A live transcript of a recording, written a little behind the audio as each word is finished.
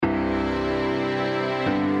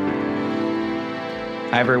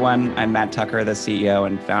Hi, everyone. I'm Matt Tucker, the CEO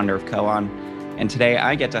and founder of Koan. And today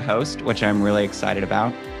I get to host, which I'm really excited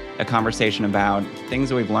about, a conversation about things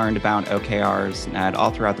that we've learned about OKRs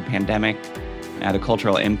all throughout the pandemic, the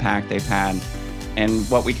cultural impact they've had, and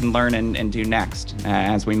what we can learn and do next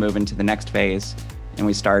as we move into the next phase and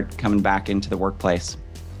we start coming back into the workplace,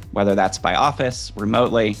 whether that's by office,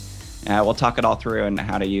 remotely. We'll talk it all through and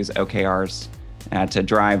how to use OKRs to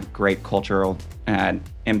drive great cultural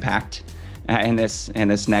impact in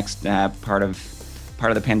this next part of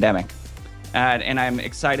the pandemic. And I'm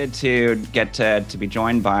excited to get to be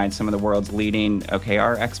joined by some of the world's leading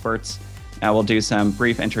OKR experts. We'll do some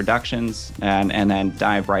brief introductions and then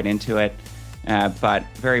dive right into it. But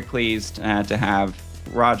very pleased to have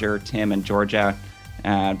Roger, Tim, and Georgia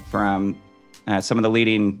from some of the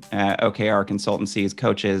leading OKR consultancies,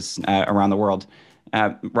 coaches around the world.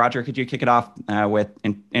 Roger, could you kick it off with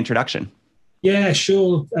an introduction? Yeah,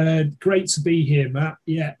 sure. Great to be here, Matt.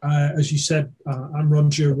 Yeah, as you said, I'm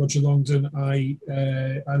Roger Longdon. I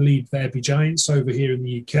lead There Be Giants over here in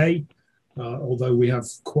the UK, although we have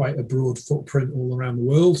quite a broad footprint all around the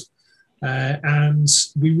world. And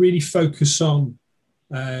we really focus on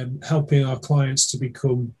helping our clients to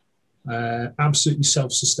become absolutely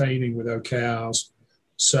self-sustaining with OKRs.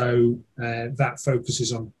 So that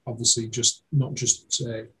focuses on obviously not just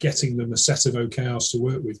getting them a set of OKRs to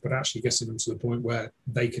work with, but actually getting them to the point where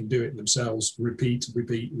they can do it themselves, repeat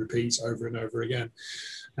over and over again.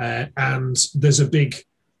 And there's a big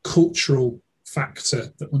cultural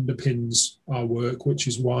factor that underpins our work, which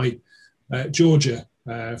is why Georgia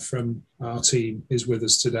from our team is with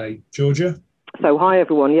us today. Georgia? So hi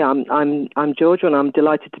everyone, yeah, I'm Georgia and I'm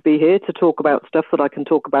delighted to be here to talk about stuff that I can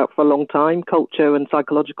talk about for a long time, culture and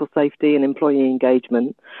psychological safety and employee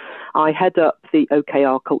engagement. I head up the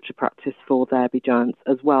OKR culture practice for There Be Giants,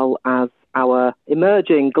 as well as our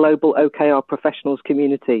emerging global OKR professionals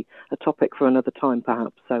community, a topic for another time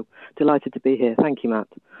perhaps. So delighted to be here. Thank you, Matt.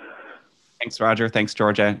 Thanks, Roger. Thanks,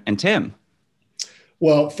 Georgia. And Tim?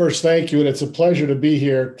 Well, first, thank you. And it's a pleasure to be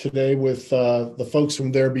here today with the folks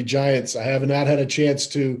from There Be Giants. I have not had a chance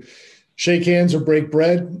to shake hands or break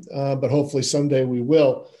bread, but hopefully someday we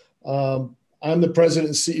will. I'm the president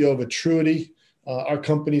and CEO of Attruity. Our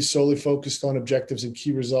company is solely focused on objectives and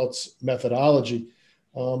key results methodology.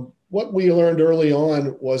 What we learned early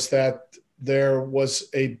on was that there was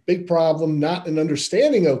a big problem, not in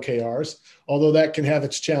understanding OKRs, although that can have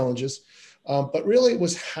its challenges. But really it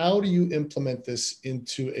was, how do you implement this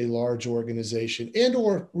into a large organization and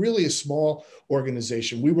or really a small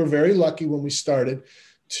organization? We were very lucky when we started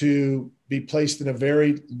to be placed in a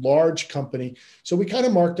very large company. So we kind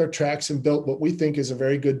of marked our tracks and built what we think is a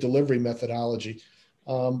very good delivery methodology.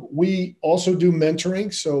 We also do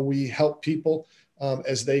mentoring. So we help people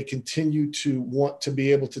as they continue to want to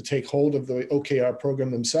be able to take hold of the OKR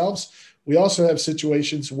program themselves. We also have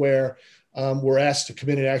situations where we're asked to come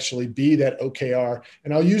in and actually be that OKR,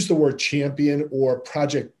 and I'll use the word champion or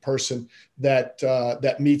project person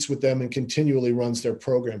that meets with them and continually runs their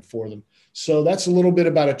program for them. So that's a little bit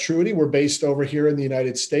about Attruity. We're based over here in the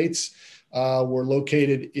United States. We're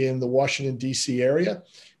located in the Washington, D.C. area,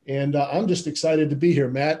 and I'm just excited to be here,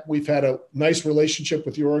 Matt. We've had a nice relationship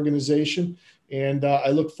with your organization, and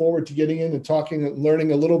I look forward to getting in and talking and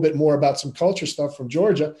learning a little bit more about some culture stuff from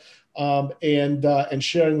Georgia. And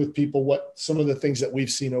sharing with people what some of the things that we've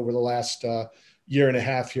seen over the last year and a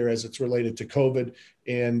half here as it's related to COVID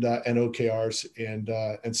and OKRs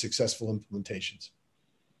and successful implementations.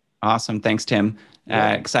 Awesome. Thanks, Tim.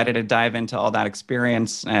 Excited to dive into all that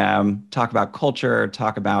experience, talk about culture,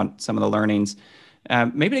 talk about some of the learnings.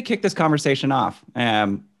 Maybe to kick this conversation off,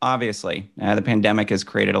 obviously, the pandemic has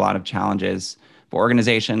created a lot of challenges for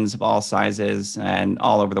organizations of all sizes and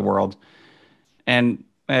all over the world. And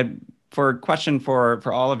for a question for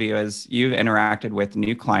all of you, as you've interacted with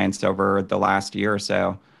new clients over the last year or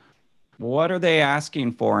so, what are they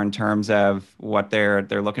asking for in terms of what they're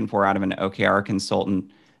looking for out of an OKR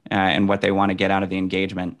consultant and what they want to get out of the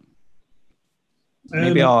engagement?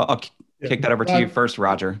 Maybe I'll kick that over to you first,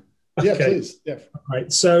 Roger. Yeah, okay. Please. Yeah. All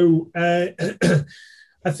right. So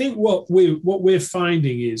I think what we're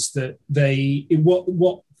finding is that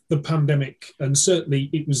what the pandemic, and certainly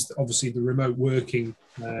it was obviously the remote working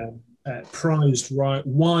prized right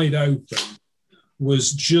wide open,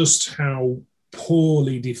 was just how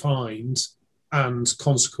poorly defined and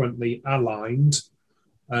consequently aligned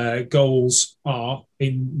goals are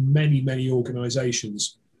in many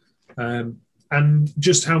organizations, and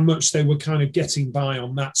just how much they were kind of getting by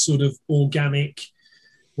on that sort of organic,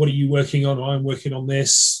 what are you working on? I'm working on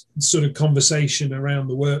this sort of conversation around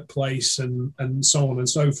the workplace and so on and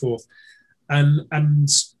so forth. And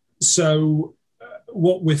so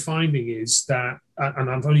what we're finding is that, and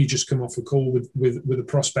I've only just come off a call with a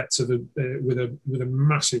prospect of with a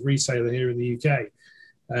massive retailer here in the UK.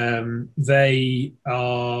 They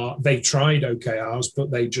tried OKRs,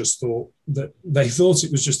 but they just thought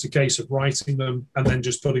it was just a case of writing them and then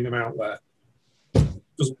just putting them out there. It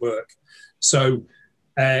doesn't work. So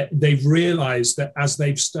they've realised that as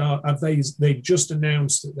they've just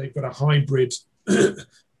announced that they've got a hybrid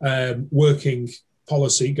working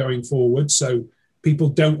policy going forward. So people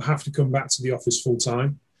don't have to come back to the office full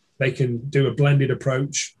time. They can do a blended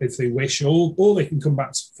approach if they wish, or they can come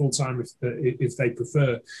back full time if they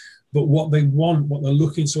prefer. But what they're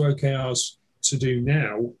looking to OKRs to do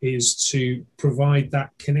now is to provide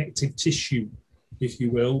that connective tissue, if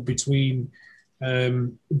you will, between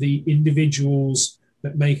the individuals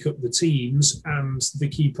that make up the teams and the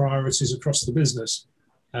key priorities across the business,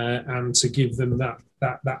 and to give them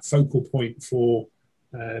that focal point for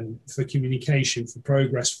communication, for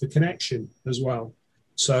progress, for connection as well.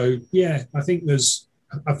 So yeah, I think it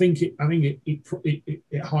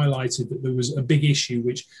highlighted that there was a big issue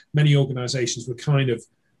which many organisations were kind of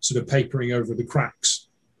sort of papering over the cracks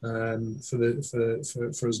for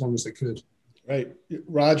as long as they could. Right,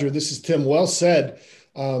 Roger. This is Tim. Well said.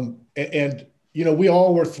 And we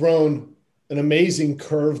all were thrown an amazing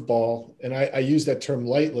curveball, and I use that term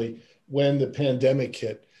lightly, when the pandemic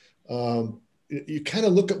hit. You kind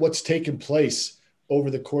of look at what's taken place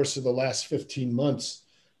over the course of the last 15 months.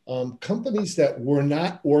 Companies that were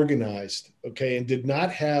not organized, okay, and did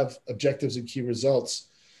not have objectives and key results,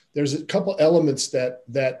 there's a couple elements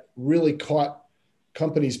that really caught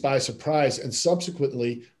companies by surprise, and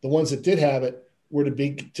subsequently the ones that did have it were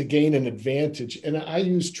to gain an advantage. And I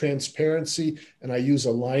use transparency and I use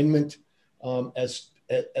alignment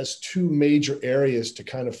as two major areas to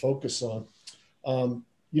kind of focus on.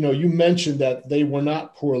 You mentioned that they were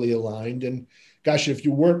not poorly aligned, and gosh, if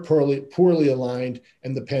you weren't poorly aligned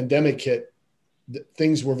and the pandemic hit,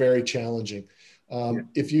 things were very challenging.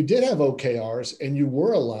 If you did have OKRs and you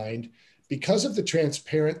were aligned, because of the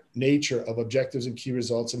transparent nature of objectives and key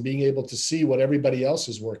results and being able to see what everybody else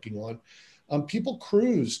is working on, people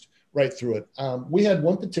cruised right through it. We had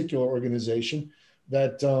one particular organization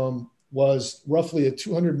that was roughly a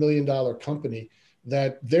 $200 million company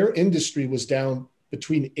that their industry was down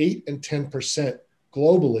between 8 and 10%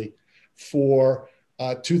 globally for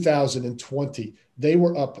 2020. They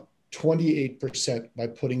were up 28% by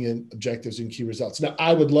putting in objectives and key results. Now,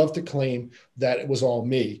 I would love to claim that it was all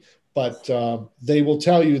me, but they will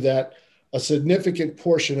tell you that a significant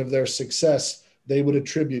portion of their success they would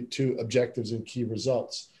attribute to objectives and key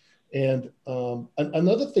results. And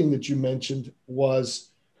another thing that you mentioned was,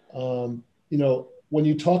 when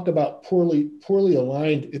you talk about poorly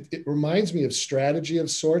aligned, it reminds me of strategy of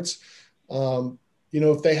sorts.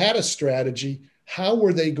 If they had a strategy, how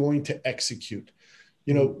were they going to execute?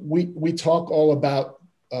 We talk all about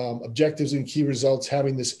objectives and key results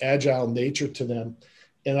having this agile nature to them.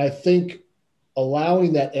 And I think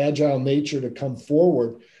allowing that agile nature to come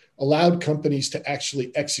forward allowed companies to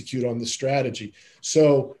actually execute on the strategy.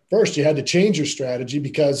 So first you had to change your strategy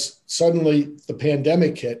because suddenly the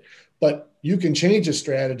pandemic hit, but you can change a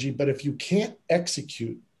strategy, but if you can't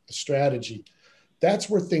execute a strategy, that's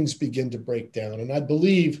where things begin to break down. And I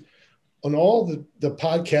believe on all the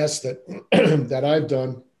podcasts that I've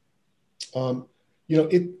done,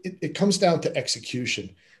 it comes down to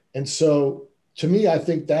execution. And so to me, I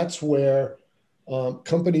think that's where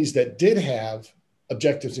companies that did have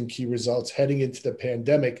objectives and key results heading into the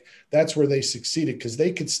pandemic, that's where they succeeded because they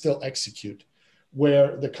could still execute.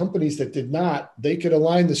 Where the companies that did not, they could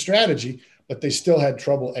align the strategy, but they still had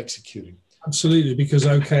trouble executing. Absolutely, because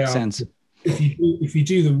if you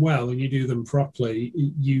do them well and you do them properly,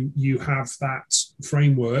 you have that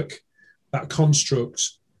framework, that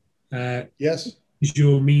construct. Yes, is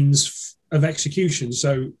your means of execution.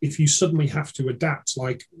 So if you suddenly have to adapt,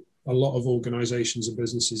 like a lot of organizations and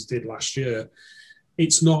businesses did last year,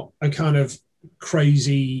 it's not a kind of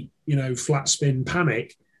crazy, flat spin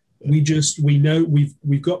panic. We know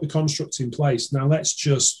we've got the constructs in place. Now let's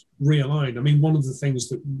just realign. I mean, one of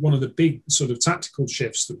the big sort of tactical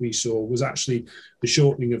shifts that we saw was actually the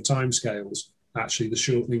shortening of timescales. Actually, the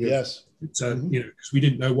shortening yes. of, because we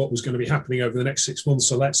didn't know what was going to be happening over the next 6 months.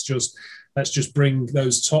 So let's just bring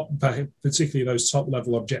particularly those top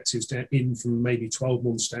level objectives in from maybe 12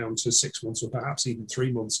 months down to 6 months, or perhaps even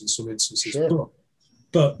 3 months in some instances. Sure.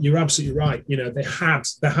 But you're absolutely right. They had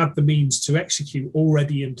the means to execute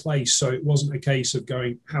already in place. So it wasn't a case of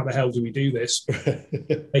going, how the hell do we do this?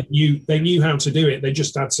 They knew how to do it. They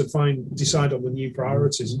just had to decide on the new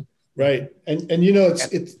priorities. Right. And you know,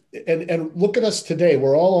 and look at us today.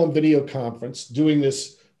 We're all on video conference doing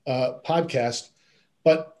this podcast.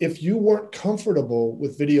 But if you weren't comfortable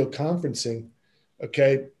with video conferencing,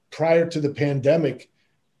 okay, prior to the pandemic,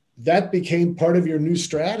 that became part of your new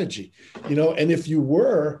strategy, you know, and if you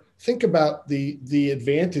were, think about the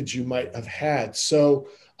advantage you might have had. So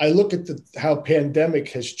I look at how pandemic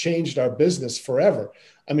has changed our business forever.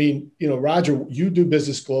 I mean, you know, Roger, you do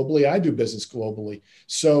business globally, I do business globally.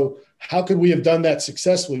 So how could we have done that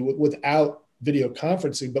successfully without video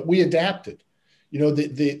conferencing? But we adapted, you know,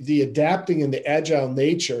 the adapting and the agile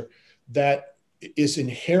nature that is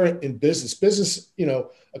inherent in business. Business, you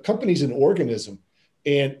know, a company's an organism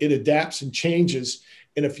and it adapts and changes.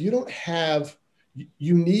 And if you don't have,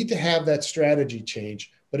 you need to have that strategy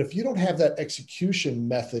change. But if you don't have that execution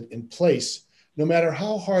method in place, no matter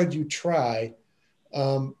how hard you try,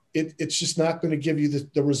 it's just not going to give you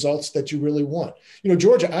the results that you really want. You know,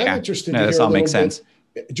 Georgia, I'm interested to hear this all makes sense.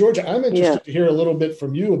 Georgia, I'm interested to hear a little bit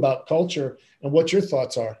from you about culture and what your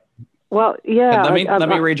thoughts are. Well, yeah. Let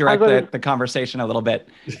me redirect the conversation a little bit.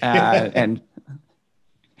 And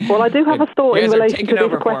well, I do have a thought in relation to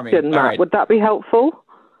this question, Matt. Right. Would that be helpful?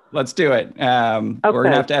 Let's do it. Okay. We're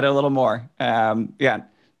going to have to add a little more. Yeah,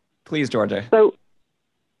 please, Georgia. So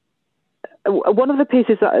one of the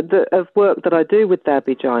pieces of work that I do with There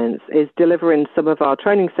Be Giants is delivering some of our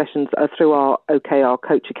training sessions through our OKR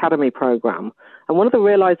Coach Academy program. And one of the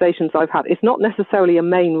realizations I've had, it's not necessarily a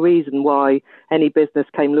main reason why any business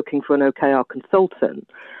came looking for an OKR consultant,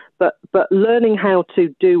 but learning how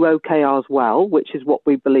to do OKRs well, which is what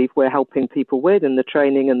we believe we're helping people with in the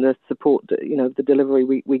training and the support, you know, the delivery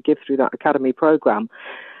we give through that academy program.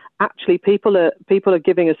 Actually, people are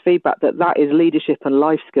giving us feedback that is leadership and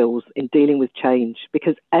life skills in dealing with change,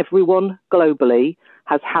 because everyone globally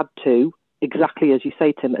has had to, exactly as you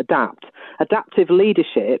say, Tim, adapt. Adaptive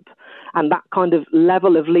leadership and that kind of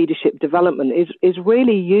level of leadership development is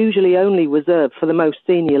really usually only reserved for the most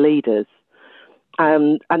senior leaders.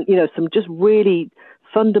 And you know, some just really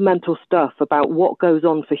fundamental stuff about what goes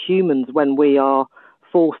on for humans when we are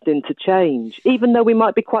forced into change, even though we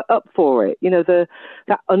might be quite up for it. You know,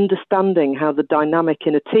 that understanding how the dynamic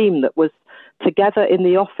in a team that was together in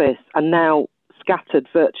the office and now scattered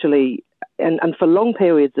virtually and for long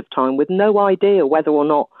periods of time with no idea whether or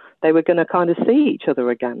not they were going to kind of see each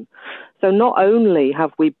other again. So not only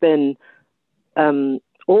have we been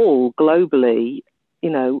all globally, you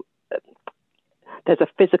know, there's a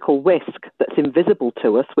physical risk that's invisible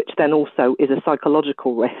to us, which then also is a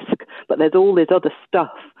psychological risk. But there's all this other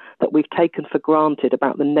stuff that we've taken for granted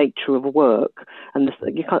about the nature of work and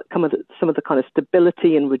some of the kind of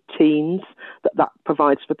stability and routines that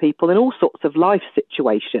provides for people in all sorts of life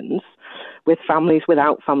situations, with families,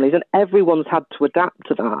 without families, and everyone's had to adapt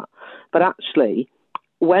to that. But actually,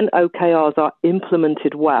 when OKRs are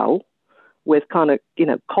implemented well, with kind of, you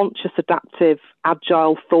know, conscious, adaptive,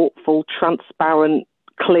 agile, thoughtful, transparent,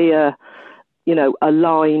 clear, you know,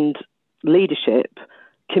 aligned leadership,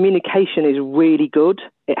 communication is really good.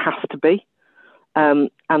 It has to be. And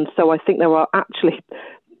so I think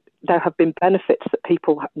there have been benefits that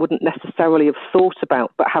people wouldn't necessarily have thought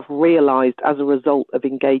about, but have realized as a result of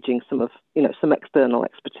engaging some external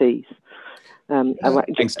expertise.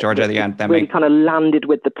 Thanks, Georgia. That really kind of landed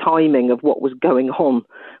with the timing of what was going on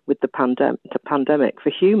with the pandemic for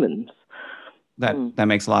humans. That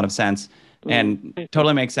makes a lot of sense, and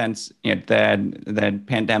totally makes sense. You know, the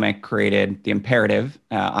pandemic created the imperative,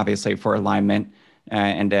 obviously, for alignment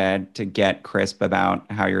and to get crisp about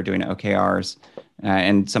how you're doing OKRs,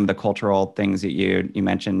 and some of the cultural things that you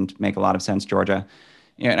mentioned make a lot of sense, Georgia.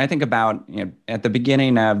 You know, and I think about, you know, at the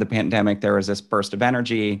beginning of the pandemic, there was this burst of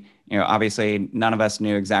energy. You know, obviously, none of us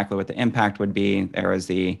knew exactly what the impact would be. There was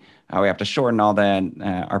we have to shorten all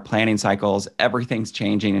our planning cycles. Everything's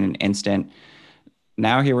changing in an instant.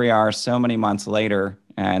 Now here we are, so many months later,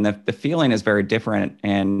 and the feeling is very different.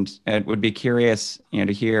 And it would be curious, you know,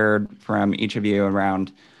 to hear from each of you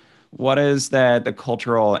around what is the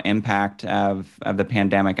cultural impact of the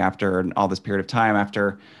pandemic after all this period of time,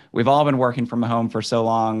 after we've all been working from home for so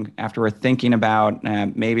long, after we're thinking about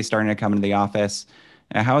maybe starting to come into the office.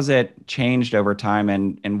 How has it changed over time,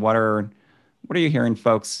 and what are you hearing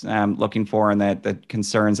folks looking for, and the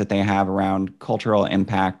concerns that they have around cultural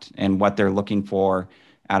impact and what they're looking for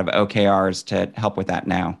out of OKRs to help with that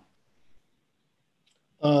now?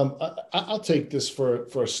 I'll take this for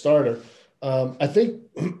a starter. I think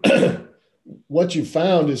what you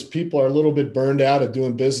found is people are a little bit burned out of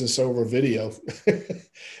doing business over video.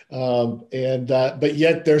 But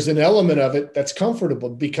yet there's an element of it that's comfortable,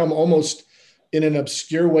 become almost in an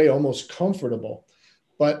obscure way, almost comfortable.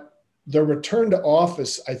 But the return to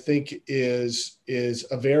office, I think, is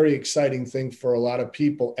a very exciting thing for a lot of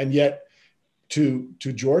people. And yet, to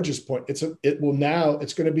George's point, it's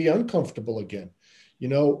going to be uncomfortable again.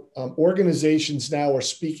 Organizations now are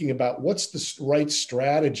speaking about what's the right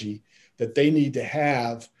strategy that they need to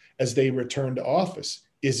have as they return to office.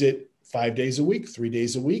 Is it 5 days a week, 3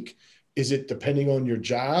 days a week? Is it depending on your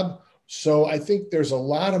job? So I think there's a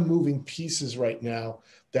lot of moving pieces right now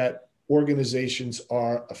that organizations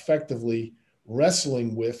are effectively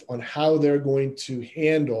wrestling with on how they're going to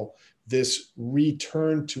handle this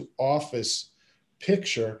return to office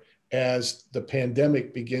picture as the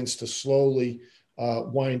pandemic begins to slowly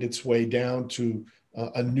wind its way down to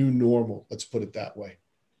a new normal. Let's put it that way.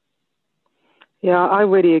 Yeah, I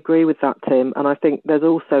really agree with that, Tim. And I think there's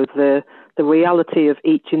also the reality of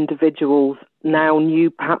each individual's now new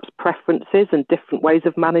perhaps preferences and different ways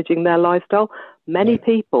of managing their lifestyle. Many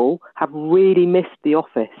people have really missed the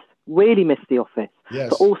office Yes.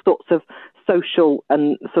 for all sorts of social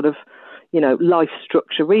and sort of, life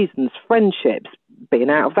structure reasons, friendships, being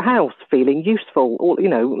out of the house, feeling useful, or,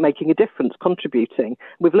 making a difference, contributing.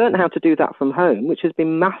 We've learned how to do that from home, which has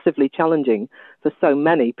been massively challenging for so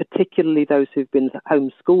many, particularly those who've been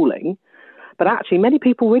homeschooling. But actually, many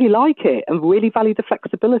people really like it and really value the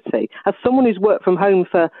flexibility. As someone who's worked from home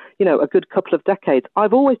for, a good couple of decades,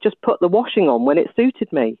 I've always just put the washing on when it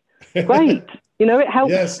suited me. Great. It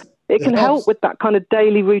helps. Yes, it can help with that kind of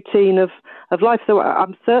daily routine of life. So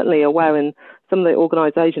I'm certainly aware in some of the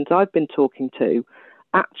organisations I've been talking to,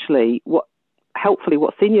 actually, what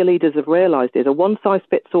senior leaders have realised is a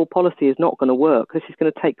one-size-fits-all policy is not going to work. This is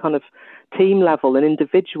going to take kind of team level and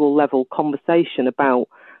individual level conversation about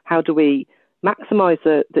how do we maximise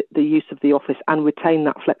the use of the office and retain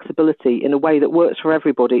that flexibility in a way that works for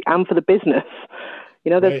everybody and for the business.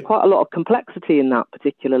 There's quite a lot of complexity in that,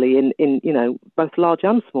 particularly in both large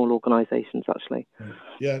and small organisations, actually.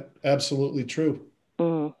 Yeah, absolutely true.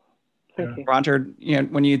 Thank you. Roger,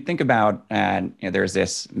 when you think about, there's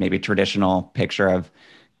this maybe traditional picture of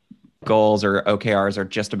goals or OKRs are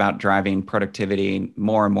just about driving productivity,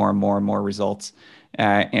 more and more results.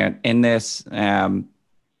 And in this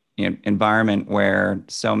environment where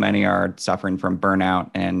so many are suffering from burnout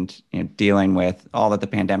and dealing with all that the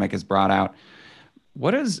pandemic has brought out,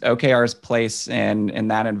 what is OKR's place in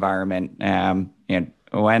that environment? How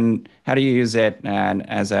do you use it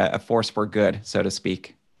as a force for good, so to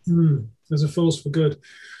speak? As a force for good.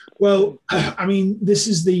 Well, I mean,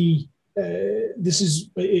 it's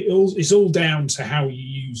all down to how you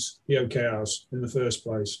use the OKRs in the first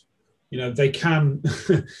place. They can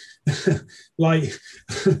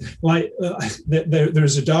there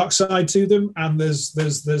is a dark side to them, and there's the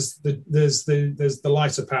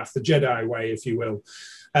lighter path, the Jedi way, if you will.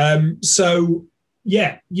 So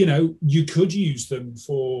yeah, you could use them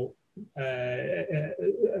for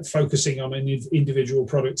focusing on individual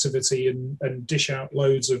productivity and dish out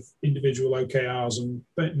loads of individual OKRs and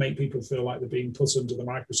make people feel like they're being put under the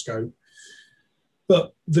microscope.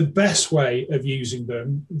 But the best way of using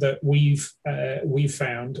them that we've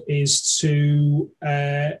found is to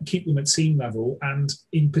keep them at team level, and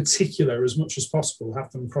in particular, as much as possible,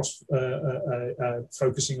 have them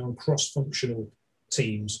focusing on cross-functional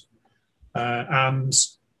teams. And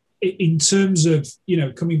in terms of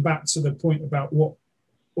coming back to the point about what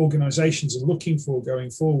organisations are looking for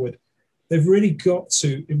going forward, they've really got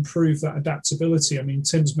to improve that adaptability. I mean,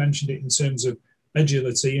 Tim's mentioned it in terms of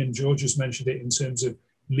agility, and George has mentioned it in terms of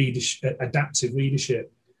leadership, adaptive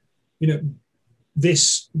leadership. The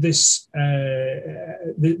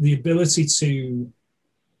ability to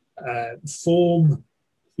form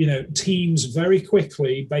teams very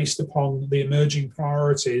quickly based upon the emerging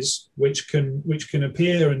priorities, which can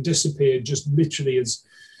appear and disappear just literally as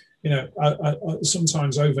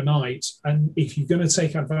sometimes overnight. And if you're going to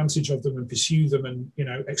take advantage of them and pursue them and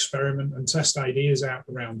experiment and test ideas out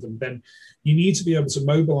around them, then you need to be able to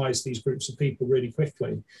mobilize these groups of people really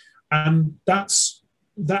quickly. And that's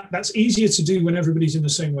easier to do when everybody's in the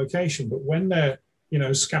same location. But when they're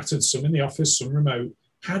scattered, some in the office, some remote,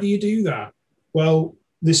 how do you do that? Well,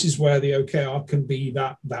 this is where the OKR can be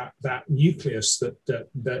that nucleus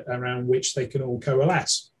that around which they can all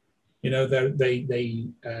coalesce. They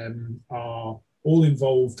are all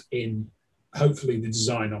involved in hopefully the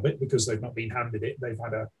design of it, because they've not been handed it. They've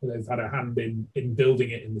had a hand in building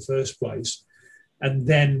it in the first place, and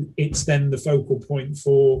then it's the focal point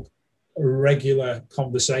for a regular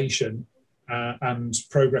conversation and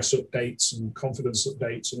progress updates and confidence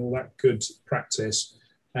updates and all that good practice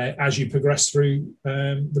as you progress through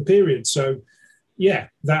the period. So, yeah,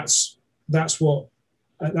 that's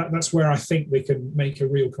where I think they can make a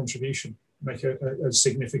real contribution. make a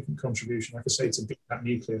significant contribution, like I say, to beat that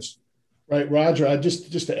nucleus. Right, Roger. I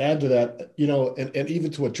just to add to that, and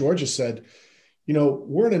even to what Georgia said,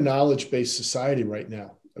 we're in a knowledge-based society right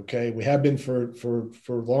now. Okay, we have been for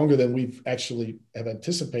longer than we've actually have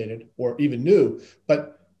anticipated or even knew.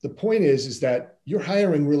 But the point is that you're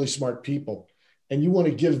hiring really smart people, and you want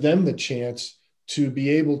to give them the chance to be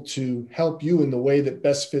able to help you in the way that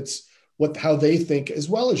best fits how they think as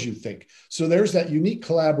well as you think. So there's that unique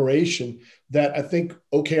collaboration that I think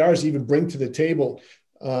OKRs even bring to the table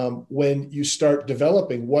when you start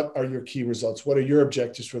developing what are your key results, what are your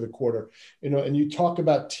objectives for the quarter, and you talk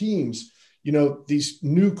about teams, these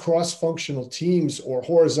new cross-functional teams or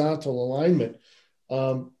horizontal alignment,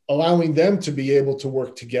 allowing them to be able to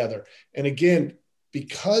work together. And again,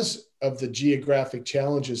 because of the geographic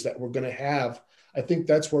challenges that we're going to have, I think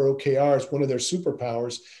that's where OKRs, one of their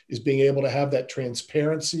superpowers, is being able to have that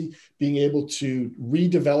transparency, being able to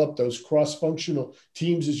redevelop those cross-functional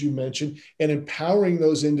teams, as you mentioned, and empowering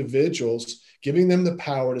those individuals, giving them the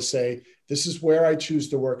power to say, this is where I choose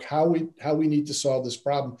to work, how we need to solve this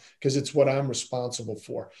problem, because it's what I'm responsible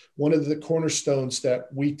for. One of the cornerstones that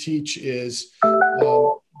we teach is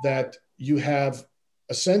that you have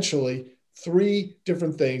essentially 3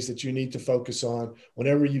 different things that you need to focus on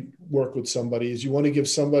whenever you work with somebody. Is you want to give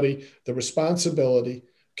somebody the responsibility,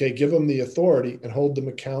 give them the authority, and hold them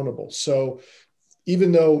accountable. So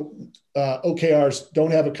even though OKRs don't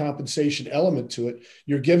have a compensation element to it,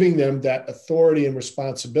 you're giving them that authority and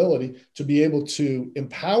responsibility to be able to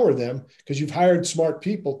empower them, because you've hired smart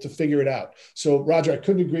people to figure it out. So Roger, I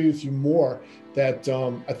couldn't agree with you more that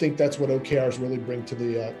I think that's what OKRs really bring to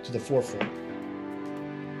the forefront.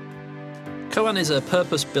 Koan is a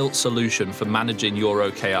purpose-built solution for managing your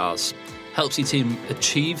OKRs. Helps your team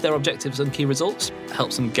achieve their objectives and key results,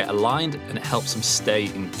 helps them get aligned, and it helps them stay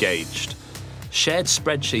engaged. Shared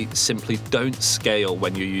spreadsheets simply don't scale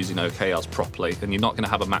when you're using OKRs properly, and you're not going to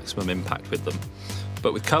have a maximum impact with them.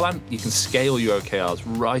 But with Koan, you can scale your OKRs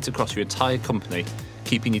right across your entire company,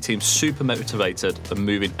 keeping your team super motivated and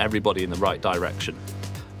moving everybody in the right direction.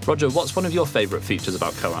 Roger, what's one of your favourite features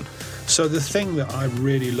about Koan? So the thing that I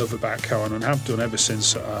really love about Koan, and have done ever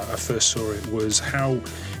since I first saw it, was how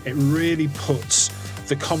it really puts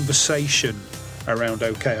the conversation around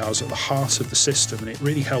OKRs at the heart of the system, and it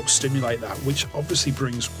really helps stimulate that, which obviously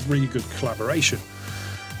brings really good collaboration.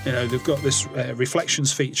 They've got this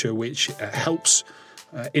reflections feature which helps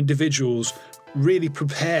individuals really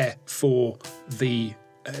prepare for the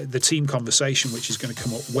team conversation which is going to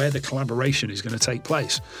come up, where the collaboration is going to take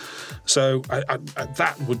place. So I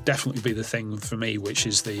that would definitely be the thing for me, which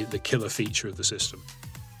is the killer feature of the system.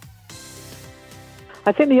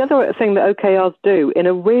 I think the other thing that OKRs do, in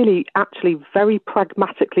a really actually very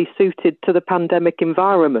pragmatically suited to the pandemic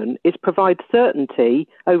environment, is provide certainty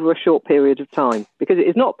over a short period of time, because it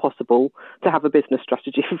is not possible to have a business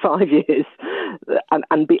strategy for 5 years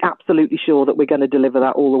and be absolutely sure that we're going to deliver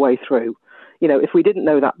that all the way through. If we didn't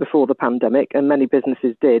know that before the pandemic, and many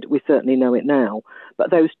businesses did, we certainly know it now. But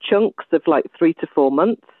those chunks of 3 to 4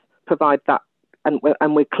 months provide that, and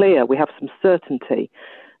we're clear, we have some certainty.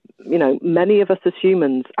 Many of us as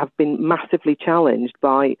humans have been massively challenged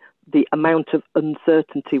by the amount of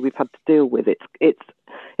uncertainty we've had to deal with.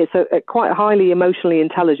 It's a quite highly emotionally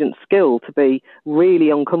intelligent skill to be really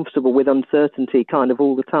uncomfortable with uncertainty kind of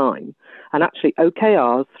all the time. And actually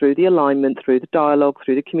OKRs, through the alignment, through the dialogue,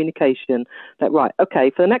 through the communication, that right, okay,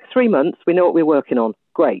 for the next 3 months, we know what we're working on.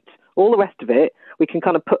 Great. All the rest of it, we can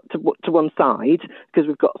kind of put to one side because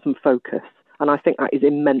we've got some focus. And I think that is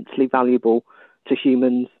immensely valuable to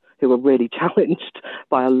humans who are really challenged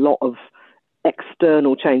by a lot of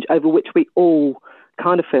external change over which we all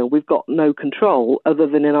kind of feel we've got no control other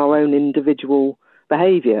than in our own individual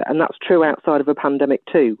behaviour. And that's true outside of a pandemic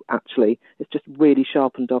too, actually. It's just really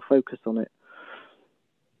sharpened our focus on it.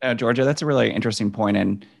 Georgia, that's a really interesting point.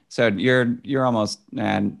 And so you're almost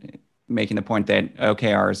making the point that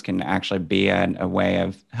OKRs can actually be a way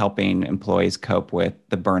of helping employees cope with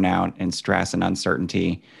the burnout and stress and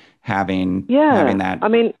uncertainty, having that. I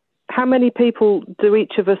mean, how many people do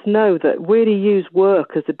each of us know that really use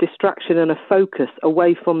work as a distraction and a focus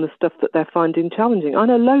away from the stuff that they're finding challenging? I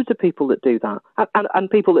know loads of people that do that, and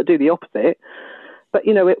people that do the opposite. But,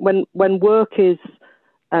 when work is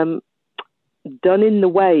done in the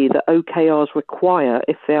way that OKRs require,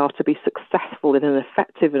 if they are to be successful and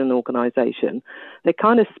effective in an organisation, they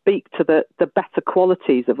kind of speak to the better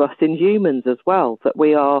qualities of us in humans as well, that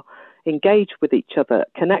we are engaged with each other,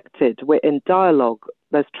 connected, we're in dialogue,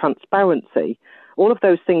 there's transparency. All of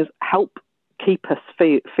those things help keep us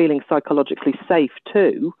feeling psychologically safe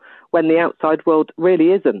too when the outside world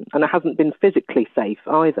really isn't, and it hasn't been physically safe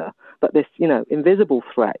either. But this, invisible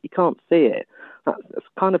threat, you can't see it. That's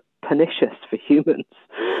kind of pernicious for humans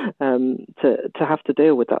to have to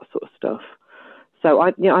deal with that sort of stuff. So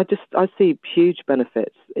I see huge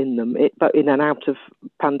benefits in them, but in and out of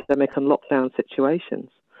pandemic and lockdown situations.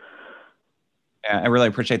 Yeah, I really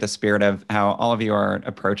appreciate the spirit of how all of you are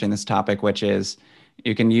approaching this topic, which is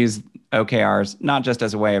you can use OKRs not just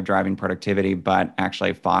as a way of driving productivity, but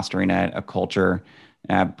actually fostering a culture,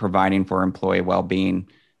 providing for employee well-being,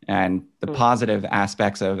 and the positive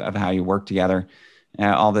aspects of how you work together.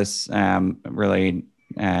 All this really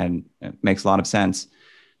makes a lot of sense.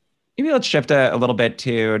 Maybe let's shift a little bit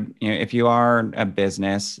to, if you are a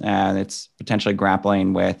business that's potentially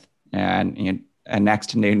grappling with a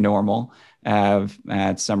next new normal of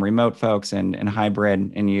some remote folks and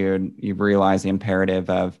hybrid, and you realize the imperative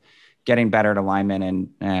of getting better at alignment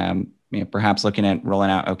and perhaps looking at rolling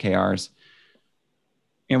out OKRs.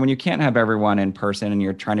 When you can't have everyone in person and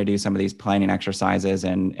you're trying to do some of these planning exercises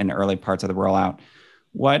in early parts of the rollout,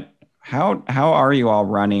 how are you all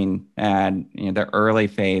running the early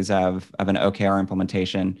phase of an OKR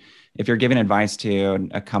implementation? If you're giving advice to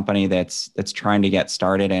a company that's trying to get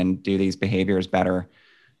started and do these behaviors better,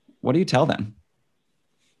 what do you tell them?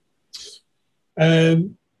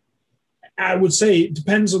 I would say it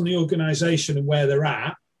depends on the organization and where they're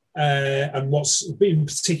at, and in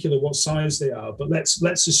particular what size they are. But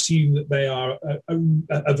let's assume that they are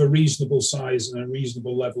of a reasonable size and a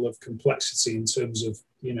reasonable level of complexity in terms of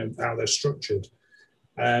how they're structured.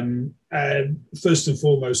 First and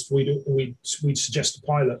foremost, we'd suggest a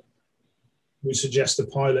pilot. We suggest a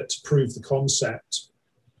pilot to prove the concept.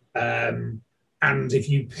 And if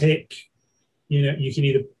you pick, you can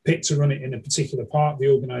either pick to run it in a particular part of the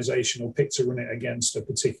organization or pick to run it against a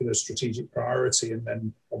particular strategic priority, and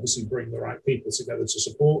then obviously bring the right people together to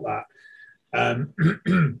support that.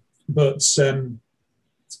 But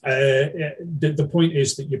the point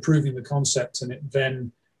is that you're proving the concept, and it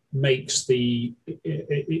then makes it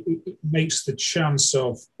makes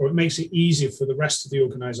it easier for the rest of the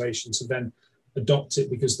organization to then adopt it,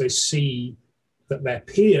 because they see that their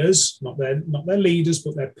peers, not their leaders,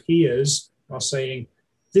 but their peers are saying,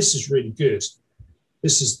 "This is really good.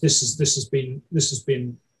 This has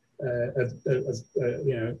been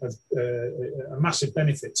a massive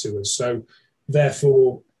benefit to us." So,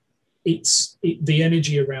 therefore, the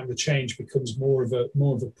energy around the change becomes more of a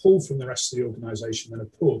pull from the rest of the organisation than a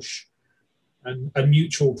push. And a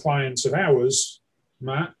mutual client of ours,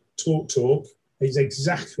 Matt, TalkTalk, is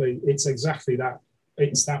exactly that.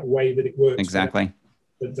 It's that way that it works. Exactly.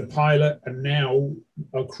 The pilot and now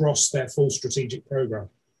across their full strategic program,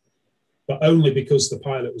 but only because the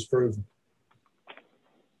pilot was proven.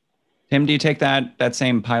 Tim, do you take that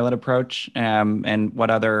same pilot approach? And what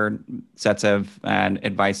other sets of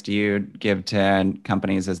advice do you give to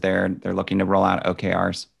companies as they're looking to roll out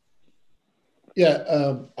OKRs?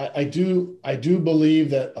 Yeah, I do believe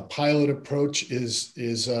that a pilot approach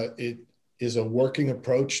is a working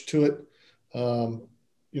approach to it.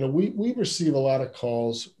 We receive a lot of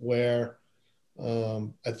calls where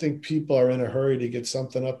I think people are in a hurry to get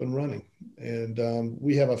something up and running. And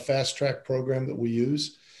we have a fast track program that we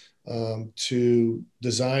use to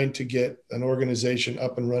design to get an organization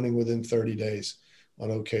up and running within 30 days on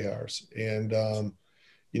OKRs. And,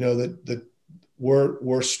 that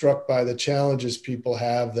we're struck by the challenges people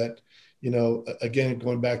have that, again,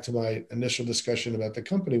 going back to my initial discussion about the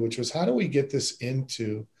company, which was how do we get this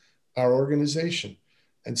into our organization?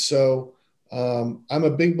 And so I'm a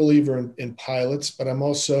big believer in pilots, but I'm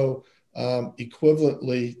also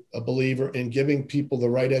equivalently a believer in giving people the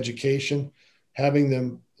right education, having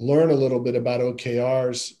them learn a little bit about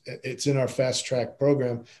OKRs. It's in our fast track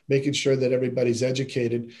program, making sure that everybody's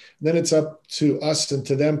educated. And then it's up to us and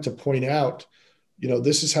to them to point out,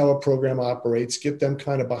 this is how a program operates, get them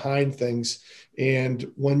kind of behind things.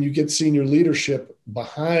 And when you get senior leadership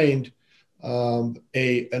behind an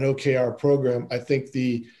OKR program, I think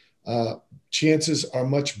the chances are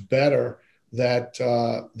much better that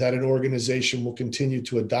an organization will continue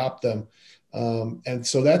to adopt them. And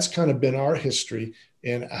so that's kind of been our history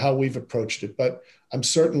and how we've approached it. But I'm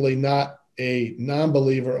certainly not a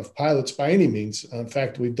non-believer of pilots by any means. In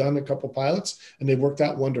fact, we've done a couple pilots and they've worked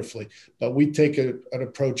out wonderfully, but we take an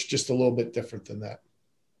approach just a little bit different than that.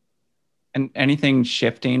 And anything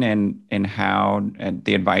shifting in how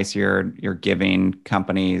the advice you're giving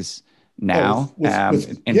companies now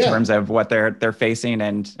in terms of what they're facing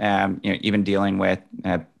and even dealing with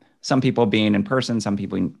some people being in person,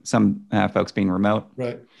 some folks being remote?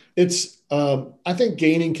 Right. It's, I think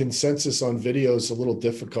gaining consensus on video is a little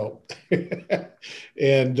difficult.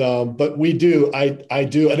 And, but we do, I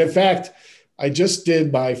do. And in fact, I just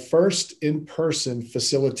did my first in-person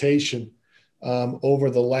facilitation over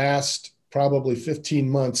the last probably 15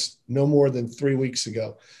 months, no more than 3 weeks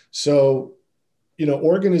ago. So,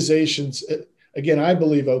 organizations, again, I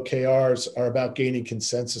believe OKRs are about gaining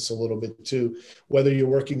consensus a little bit too, whether you're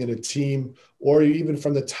working in a team or even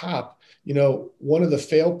from the top. One of the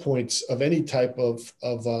fail points of any type of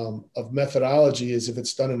methodology is if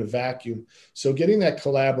it's done in a vacuum. So getting that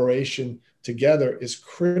collaboration together is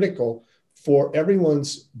critical for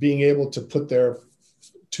everyone's being able to put their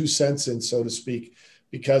 2 cents in, so to speak,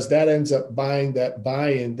 because that ends up buying that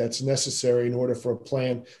buy-in that's necessary in order for a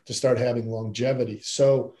plan to start having longevity.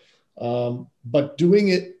 So, but doing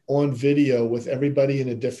it on video with everybody in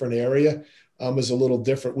a different area is a little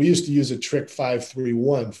different. We used to use a trick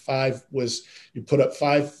 5-3-1. 5 was you put up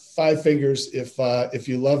five fingers if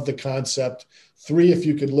you loved the concept, 3 if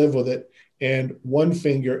you could live with it, and 1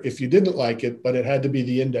 finger if you didn't like it, but it had to be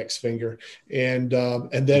the index finger. And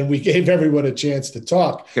then we gave everyone a chance to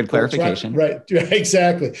talk. Good clarification. Right,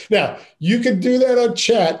 exactly. Now, you could do that on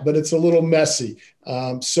chat, but it's a little messy.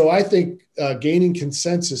 So I think gaining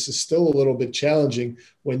consensus is still a little bit challenging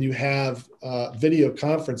when you have video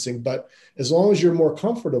conferencing. But as long as you're more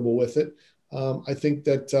comfortable with it, I think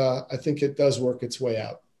it does work its way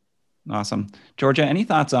out. Awesome. Georgia, any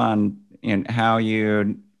thoughts on how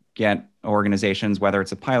you get organizations, whether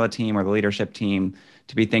it's a pilot team or the leadership team,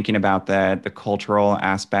 to be thinking about the cultural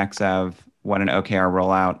aspects of what an OKR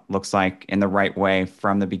rollout looks like in the right way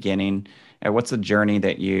from the beginning? What's the journey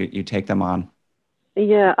that you take them on?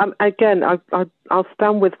 Yeah, again, I'll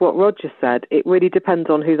stand with what Roger said. It really depends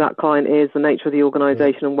on who that client is, the nature of the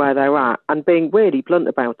organisation and where they're at. And being really blunt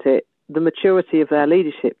about it, the maturity of their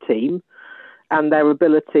leadership team and their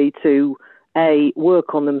ability to,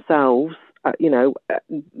 work on themselves,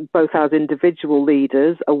 both as individual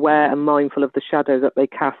leaders, aware and mindful of the shadow that they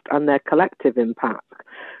cast and their collective impact.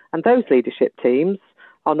 And those leadership teams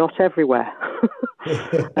are not everywhere.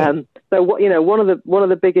 So one of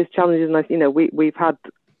the biggest challenges, and we've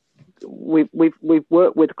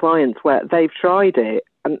worked with clients where they've tried it,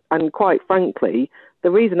 and quite frankly,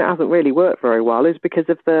 the reason it hasn't really worked very well is because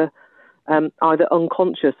of the either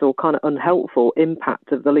unconscious or kind of unhelpful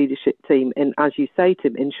impact of the leadership team in, as you say,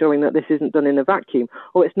 Tim, ensuring that this isn't done in a vacuum,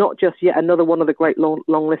 or it's not just yet another one of the great long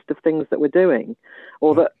list of things that we're doing,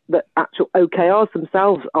 or that actual OKRs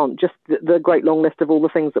themselves aren't just the great long list of all the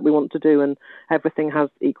things that we want to do, and everything has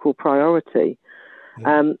equal priority.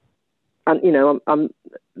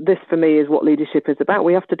 This for me is what leadership is about.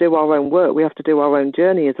 We have to do our own work. We have to do our own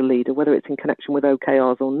journey as a leader, whether it's in connection with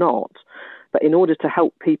OKRs or not. But in order to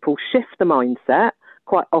help people shift the mindset,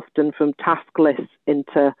 quite often from task lists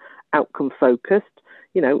into outcome focused,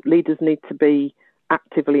 leaders need to be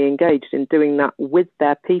actively engaged in doing that with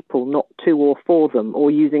their people, not to or for them,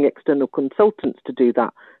 or using external consultants to do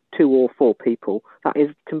that to or for people. That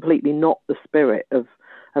is completely not the spirit of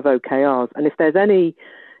OKRs. And if there's any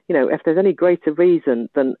greater reason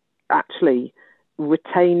than actually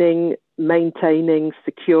retaining, maintaining,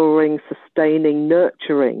 securing, sustaining,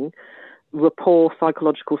 nurturing rapport,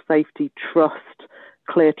 psychological safety, trust,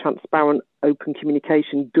 clear, transparent, open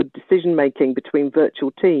communication, good decision making between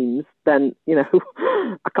virtual teams, then I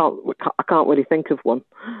can't really think of one.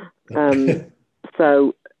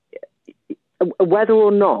 So whether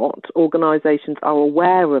or not organisations are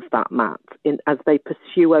aware of that, Matt, as they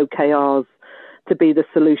pursue OKRs to be the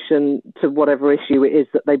solution to whatever issue it is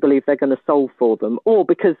that they believe they're going to solve for them, or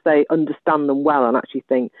because they understand them well and actually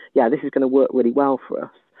think, yeah, this is going to work really well for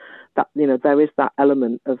us. That there is that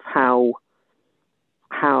element of how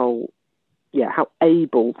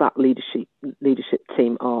able that leadership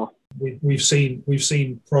team are. We've seen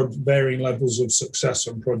varying levels of success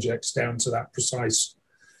on projects down to that precise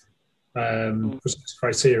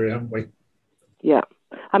criteria, haven't we? Yeah,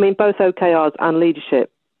 I mean, both OKRs and leadership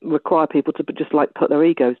require people to just put their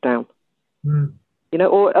egos down.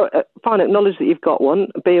 Or fine, acknowledge that you've got one,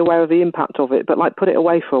 be aware of the impact of it, but put it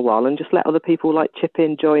away for a while and just let other people chip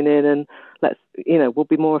in, join in, and we'll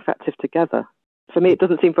be more effective together. For me, it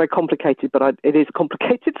doesn't seem very complicated, but it is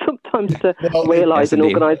complicated sometimes to realise in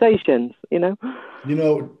organisations,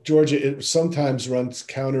 Georgia, it sometimes runs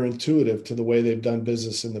counterintuitive to the way they've done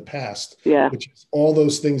business in the past. Yeah. Which is all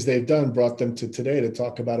those things they've done brought them to today to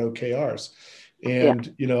talk about OKRs.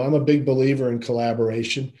 And, I'm a big believer in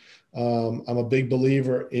collaboration. I'm a big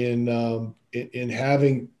believer in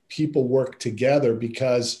having people work together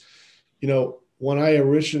because, when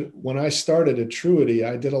I started Atruity,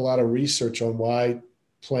 I did a lot of research on why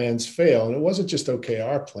plans fail. And it wasn't just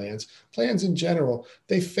OKR plans in general,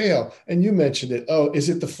 they fail. And you mentioned it. Oh, is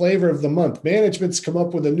it the flavor of the month? Management's come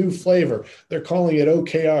up with a new flavor. They're calling it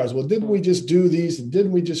OKRs. Well, didn't we just do these? And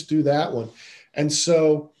didn't we just do that one? And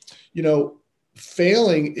so,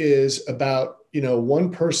 failing is about,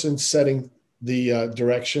 one person setting the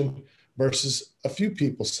direction versus a few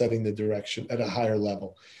people setting the direction at a higher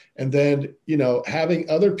level. And then, having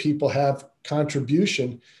other people have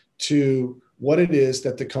contribution to what it is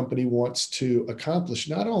that the company wants to accomplish,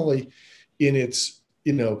 not only in its,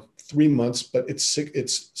 3 months, but it's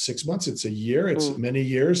 6 months, it's a year, it's many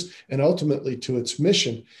years, and ultimately to its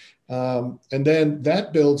mission. And then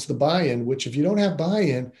that builds the buy-in, which if you don't have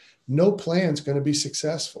buy-in, no plan's going to be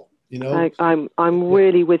successful. I'm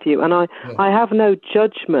really with you. And I have no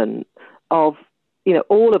judgment of,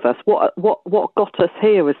 all of us, what got us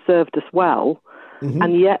here has served us well. Mm-hmm.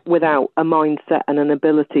 And yet without a mindset and an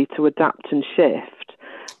ability to adapt and shift,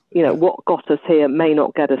 what got us here may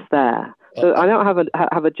not get us there. So I don't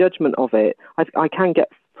have a judgment of it. I can get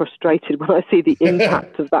frustrated when I see the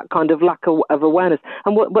impact of that kind of lack of awareness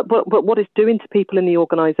and what it's doing to people in the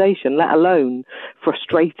organisation, let alone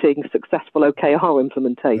frustrating successful OKR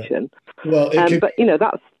implementation. Well, but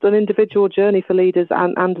that's an individual journey for leaders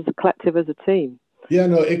and as a collective, as a team. Yeah,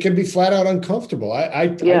 no, it can be flat out uncomfortable.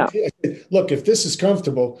 I look, if this is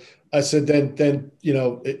comfortable, I said, then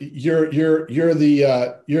you're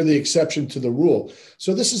the exception to the rule.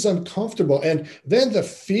 So this is uncomfortable, and then the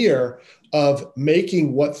fear of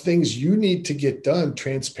making what things you need to get done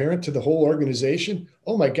transparent to the whole organization.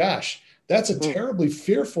 Oh my gosh, that's a terribly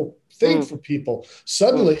fearful thing for people.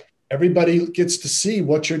 Suddenly, everybody gets to see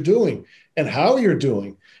what you're doing and how you're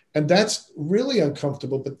doing. And that's really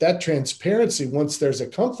uncomfortable. But that transparency, once there's a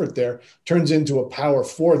comfort there, turns into a power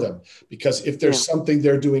for them. Because if there's something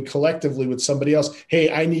they're doing collectively with somebody else,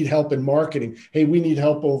 hey, I need help in marketing. Hey, we need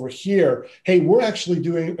help over here. Hey, we're actually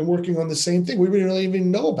doing and working on the same thing. We really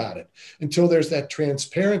even know about it until there's that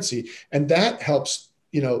transparency. And that helps,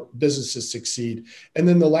 businesses succeed. And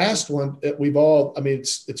then the last one that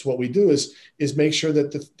it's what we do is make sure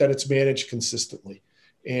that it's managed consistently.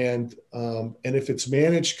 And if it's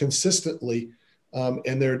managed consistently,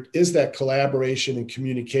 and there is that collaboration and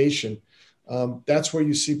communication, that's where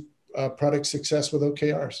you see product success with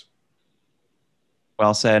OKRs.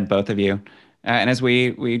 Well said, both of you. And as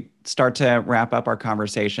we start to wrap up our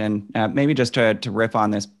conversation, maybe just to riff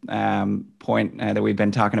on this point that we've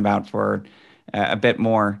been talking about for a bit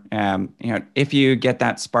more, if you get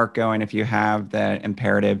that spark going, if you have the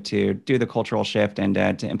imperative to do the cultural shift and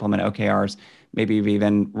to implement OKRs, maybe you've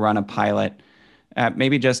even run a pilot,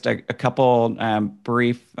 maybe just a couple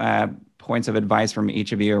brief points of advice from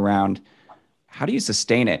each of you around how do you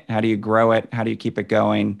sustain it? How do you grow it? How do you keep it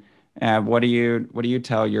going? What do you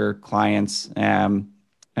tell your clients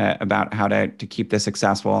about how to keep this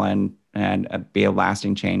successful and be a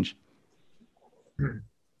lasting change?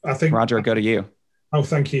 I think Roger, go to you. Oh,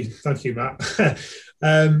 thank you, Matt.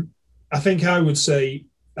 I think I would say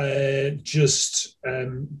just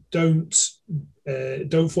don't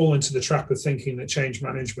fall into the trap of thinking that change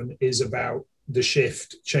management is about the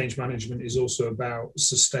shift. Change management is also about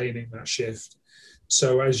sustaining that shift.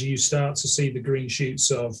 So as you start to see the green shoots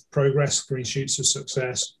of progress, green shoots of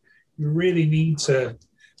success, you really need to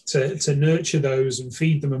nurture those and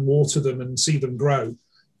feed them and water them and see them grow.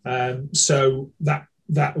 So that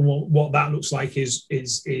what that looks like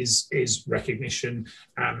is recognition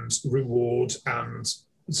and reward and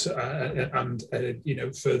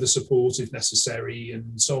further support if necessary,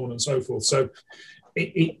 and so on and so forth. So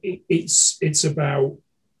it's about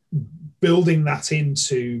building that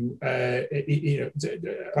into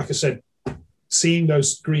like I said, seeing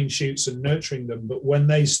those green shoots and nurturing them. But when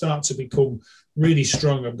they start to become really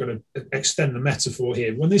strong, I'm going to extend the metaphor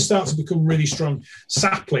here. When they start to become really strong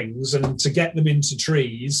saplings, and to get them into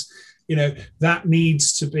trees, that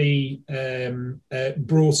needs to be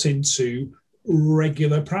brought into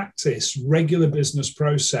regular practice, regular business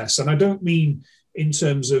process. And I don't mean in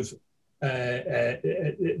terms of what's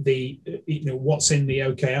in the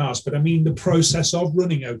OKRs, but I mean the process of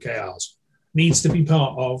running OKRs needs to be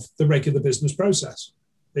part of the regular business process.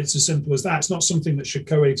 It's as simple as that. It's not something that should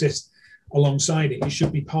coexist alongside it. It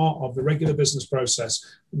should be part of the regular business process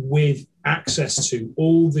with access to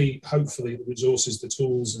all hopefully the resources, the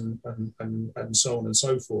tools and so on and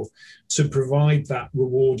so forth, to provide that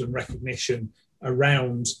reward and recognition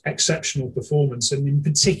around exceptional performance, and in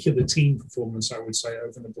particular team performance, I would say,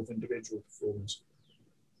 over and above individual performance.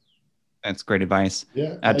 That's great advice.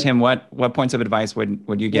 Yeah, Tim, what points of advice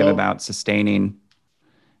would you give about sustaining?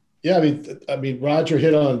 Yeah, I mean, Roger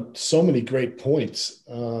hit on so many great points.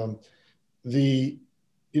 The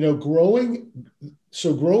growing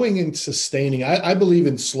and sustaining, I believe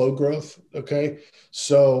in slow growth. Okay.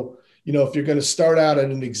 So, if you're going to start out at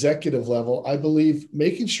an executive level, I believe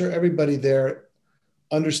making sure everybody there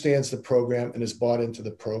understands the program and is bought into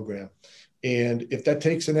the program. And if that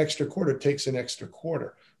takes an extra quarter, it takes an extra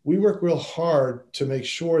quarter. We work real hard to make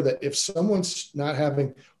sure that if someone's not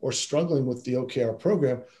having or struggling with the OKR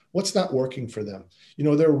program, what's not working for them?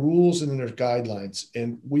 There are rules and there are guidelines,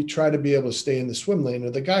 and we try to be able to stay in the swim lane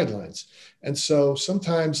of the guidelines. And so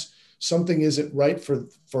sometimes something isn't right for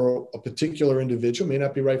a particular individual, may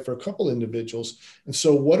not be right for a couple individuals. And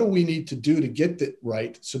so what do we need to do to get it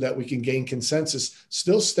right so that we can gain consensus,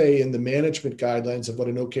 still stay in the management guidelines of what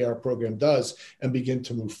an OKR program does, and begin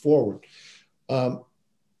to move forward?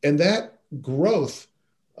 And that growth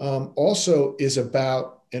also is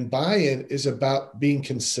about, and buy-in is about being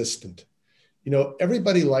consistent.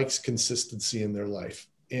 Everybody likes consistency in their life.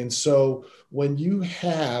 And so when you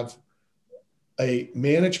have a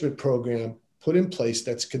management program put in place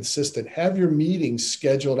that's consistent, have your meetings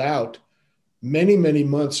scheduled out many, many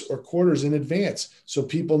months or quarters in advance. So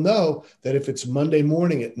people know that if it's Monday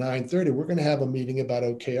morning at 9:30, we're going to have a meeting about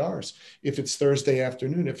OKRs. If it's Thursday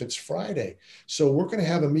afternoon, if it's Friday. So we're going to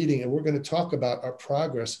have a meeting and we're going to talk about our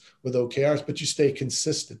progress with OKRs, but you stay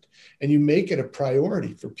consistent and you make it a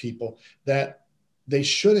priority for people that they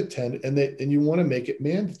should attend, and you want to make it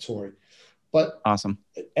mandatory. But awesome.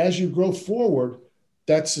 As you grow forward,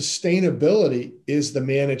 that sustainability is the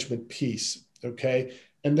management piece. Okay.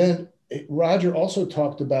 And then Roger also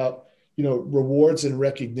talked about, rewards and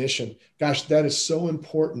recognition. Gosh, that is so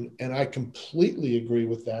important. And I completely agree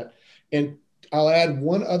with that. And I'll add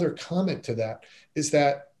one other comment to that, is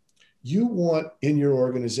that you want in your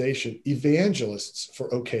organization evangelists for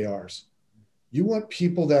OKRs. You want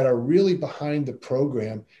people that are really behind the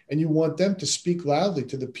program, and you want them to speak loudly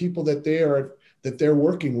to the people that they're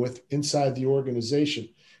working with inside the organization.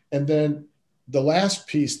 And then the last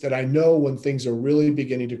piece that I know when things are really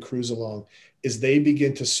beginning to cruise along is they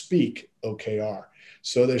begin to speak OKR.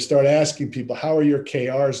 So they start asking people, how are your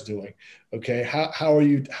KRs doing? Okay. How are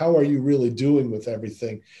you really doing with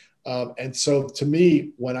everything? And so to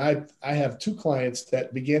me, when I have two clients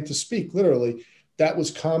that began to speak, literally, that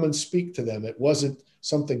was common speak to them. It wasn't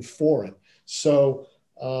something foreign. So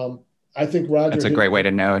I think Roger. That's a great way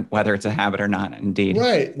to know whether it's a habit or not. Indeed.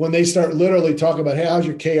 Right. When they start literally talking about, hey, how's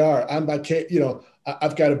your KR? I'm by K,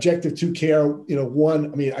 I've got objective 2 KR, 1.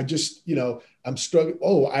 I mean, I'm struggling.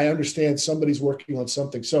 Oh, I understand somebody's working on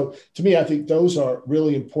something. So to me, I think those are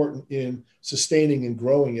really important in sustaining and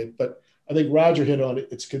growing it. But I think Roger hit on it.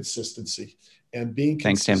 It's consistency and being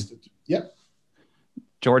consistent. Thanks, Tim. Yep.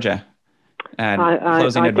 Georgia,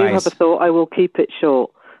 closing advice. I do have a thought. I will keep it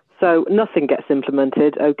short. So nothing gets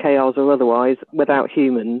implemented, OKRs or otherwise, without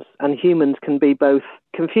humans. And humans can be both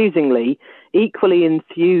confusingly equally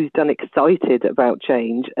enthused and excited about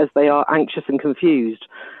change as they are anxious and confused.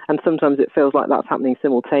 And sometimes it feels like that's happening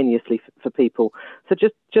simultaneously for people. So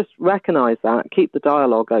just recognize that, keep the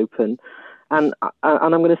dialogue open. And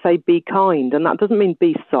I'm going to say be kind. And that doesn't mean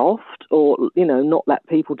be soft or, not let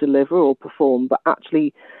people deliver or perform, but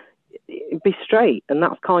actually be straight. And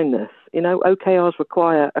that's kindness. OKRs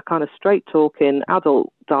require a kind of straight talking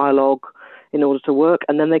adult dialogue in order to work,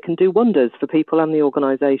 and then they can do wonders for people and the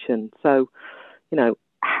organization. So,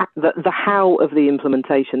 the how of the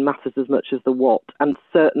implementation matters as much as the what, and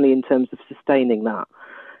certainly in terms of sustaining that.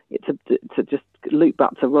 To just loop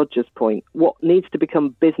back to Roger's point, what needs to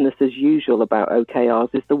become business as usual about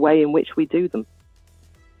OKRs is the way in which we do them,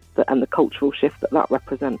 and the cultural shift that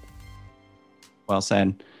represents. Well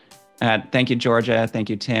said. Thank you, Georgia. Thank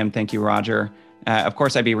you, Tim. Thank you, Roger. Of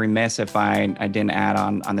course, I'd be remiss if I didn't add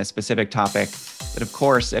on this specific topic. But of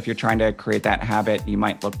course, if you're trying to create that habit, you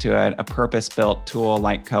might look to a purpose-built tool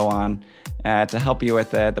like Koan to help you with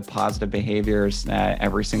the positive behaviors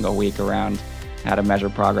every single week around how to measure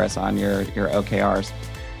progress on your OKRs.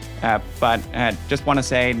 But just want to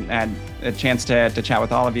say a chance to chat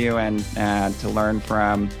with all of you and to learn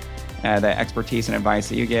from the expertise and advice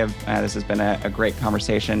that you give. This has been a great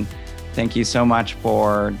conversation. Thank you so much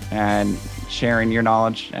for sharing your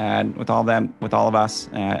knowledge with all of us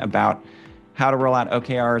about how to roll out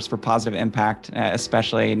OKRs for positive impact,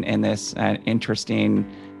 especially in this interesting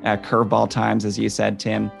curveball times, as you said,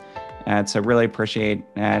 Tim. So really appreciate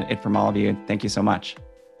it from all of you. Thank you so much.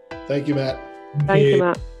 Thank you, Matt. Thank you,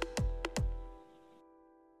 Matt.